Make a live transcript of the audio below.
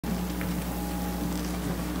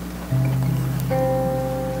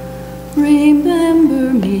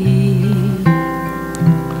remember me.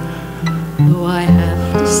 Though I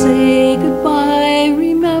have to say goodbye,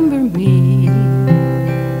 remember me.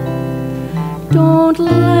 Don't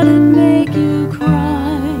let it make you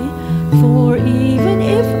cry, for even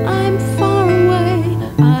if I'm far away,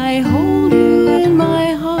 I hold you in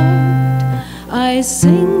my heart. I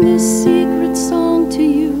sing this secret song to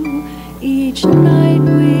you each night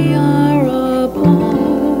we are apart.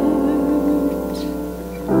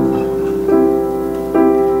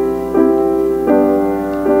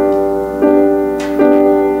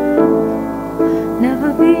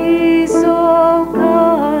 Never be so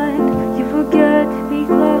kind, you forget to be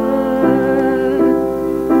clever.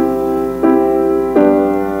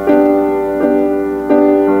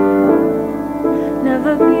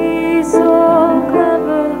 Never be so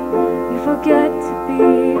clever, you forget to be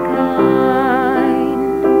kind.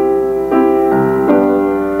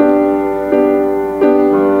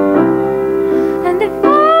 And if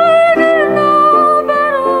I didn't know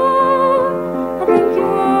better, I think you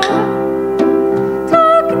were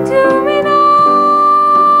talking to me now.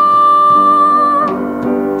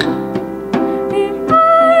 If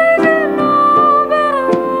I didn't know better,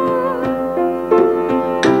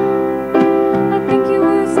 I think you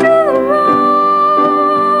were still around.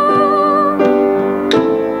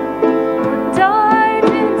 What died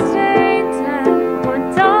didn't stay dead. What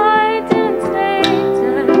died didn't stay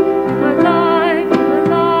dead. You were alive, you were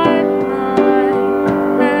alive,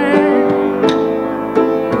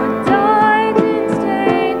 What died didn't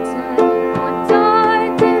stay dead. What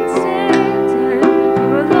died didn't stay dead. You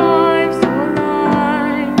were alive, so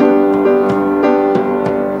alive.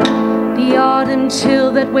 The autumn chill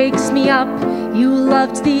that wakes me up. You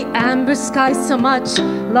loved the amber sky so much.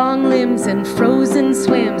 Long limbs and frozen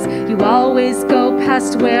swims. You always go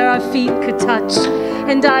past where our feet could touch.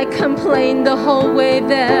 And I complained the whole way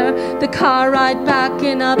there. The car ride back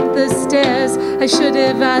and up the stairs. I should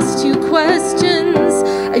have asked you questions.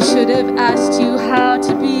 I should have asked you how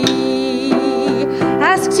to be.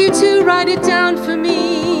 Asked you to write it down for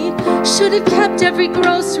me. Should have kept every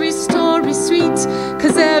grocery store receipt,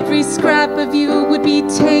 'cause every scrap of you would be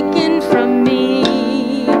taken from me.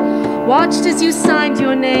 Watched as you signed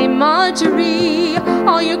your name, Marjorie,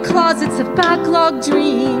 all your closets of backlogged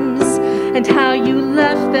dreams, and how you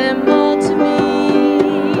left them all to me.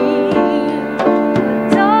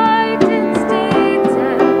 Died didn't stay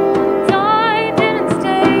dead. Died didn't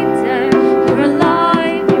stay dead. You're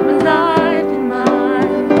alive in my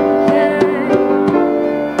head.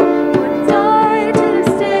 What died didn't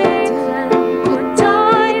stay dead. What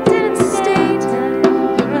died didn't stay dead.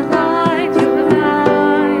 You're alive, you're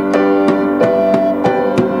alive.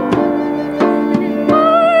 And if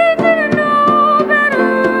I didn't know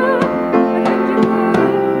better, I think you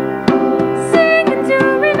would sing it to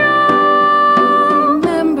me now.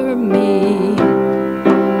 Remember me.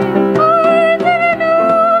 If I didn't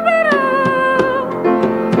know better,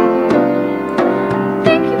 I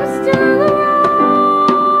think you were still around.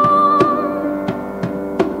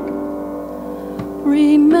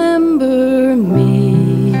 Remember me.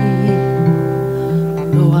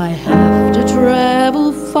 Though I have to travel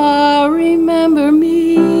far, remember me.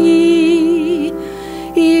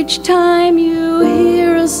 Each time you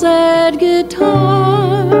hear a sad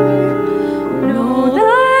guitar, know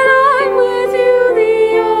that I'm with you the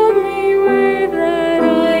only way that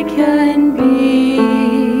I can be.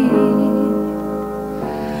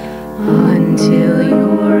 Until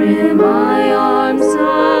you're in my arms